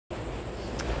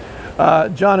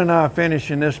John and I are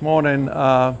finishing this morning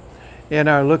in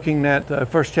our looking at the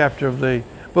first chapter of the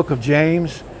book of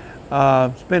James.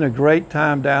 It's been a great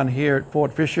time down here at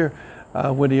Fort Fisher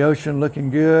with the ocean looking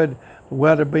good, the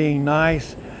weather being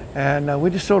nice, and we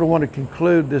just sort of want to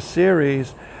conclude this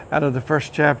series out of the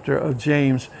first chapter of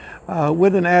James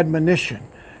with an admonition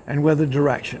and with a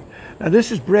direction. Now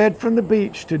this is Bread from the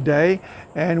Beach today,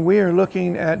 and we are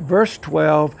looking at verse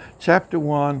 12, chapter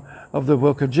 1 of the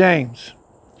book of James.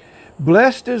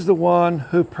 Blessed is the one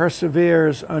who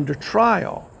perseveres under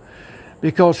trial,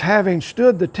 because having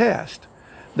stood the test,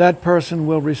 that person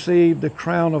will receive the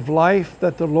crown of life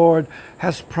that the Lord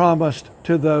has promised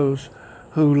to those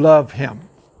who love him.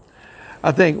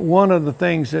 I think one of the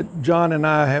things that John and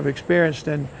I have experienced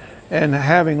in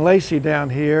having Lacey down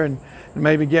here and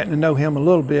maybe getting to know him a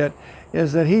little bit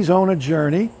is that he's on a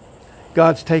journey.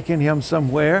 God's taking him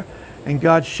somewhere and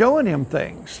God's showing him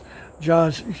things.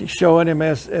 John's showing him,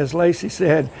 as Lacey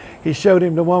said, he showed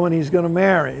him the woman he's going to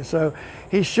marry. So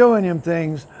he's showing him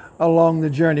things along the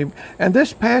journey. And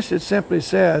this passage simply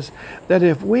says that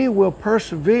if we will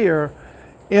persevere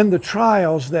in the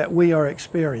trials that we are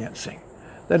experiencing,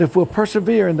 that if we'll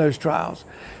persevere in those trials,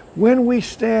 when we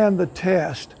stand the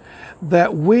test,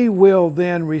 that we will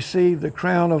then receive the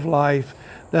crown of life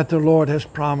that the Lord has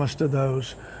promised to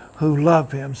those who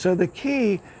love him. So the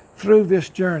key through this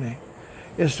journey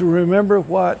is to remember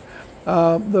what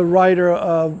the writer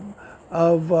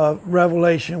of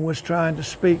Revelation was trying to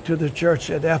speak to the church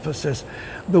at Ephesus,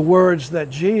 the words that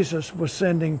Jesus was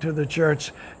sending to the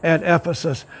church at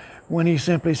Ephesus when he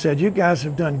simply said, you guys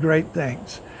have done great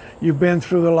things. You've been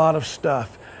through a lot of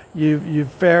stuff.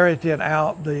 You've ferreted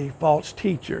out the false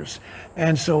teachers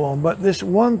and so on. But this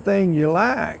one thing you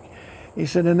lack, he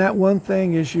said, and that one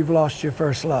thing is you've lost your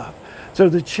first love. So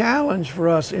the challenge for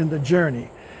us in the journey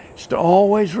is to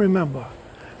always remember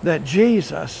that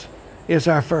Jesus is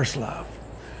our first love.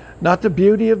 Not the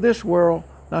beauty of this world,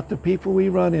 not the people we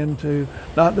run into,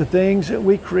 not the things that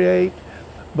we create,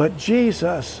 but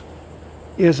Jesus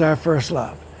is our first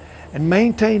love. And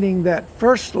maintaining that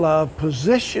first love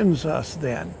positions us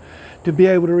then to be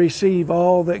able to receive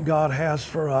all that God has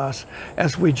for us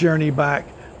as we journey back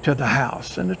to the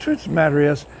house. And the truth of the matter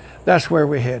is, that's where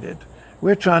we're headed.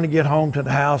 We're trying to get home to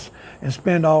the house and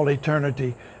spend all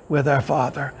eternity with our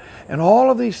Father. And all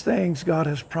of these things God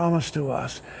has promised to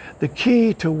us. The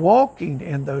key to walking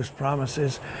in those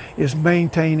promises is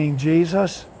maintaining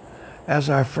Jesus as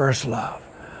our first love.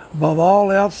 Above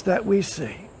all else that we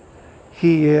see,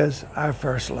 he is our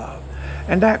first love.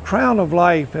 And that crown of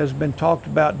life has been talked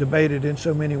about, debated in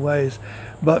so many ways.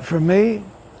 But for me,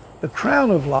 the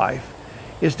crown of life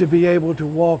is to be able to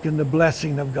walk in the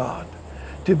blessing of God,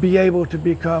 to be able to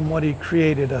become what he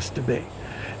created us to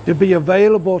be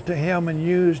available to him and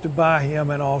used by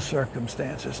him in all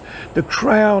circumstances. The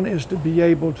crown is to be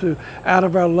able to, out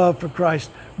of our love for Christ,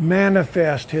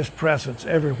 manifest his presence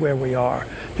everywhere we are,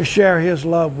 to share his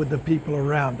love with the people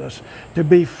around us, to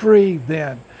be free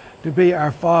then, to be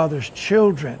our Father's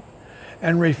children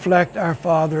and reflect our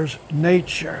Father's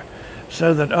nature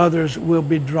so that others will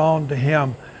be drawn to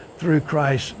him through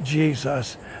Christ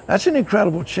Jesus. That's an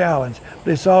incredible challenge,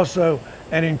 but it's also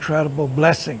an incredible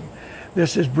blessing.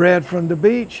 This is Bread from the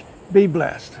Beach. Be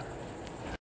blessed.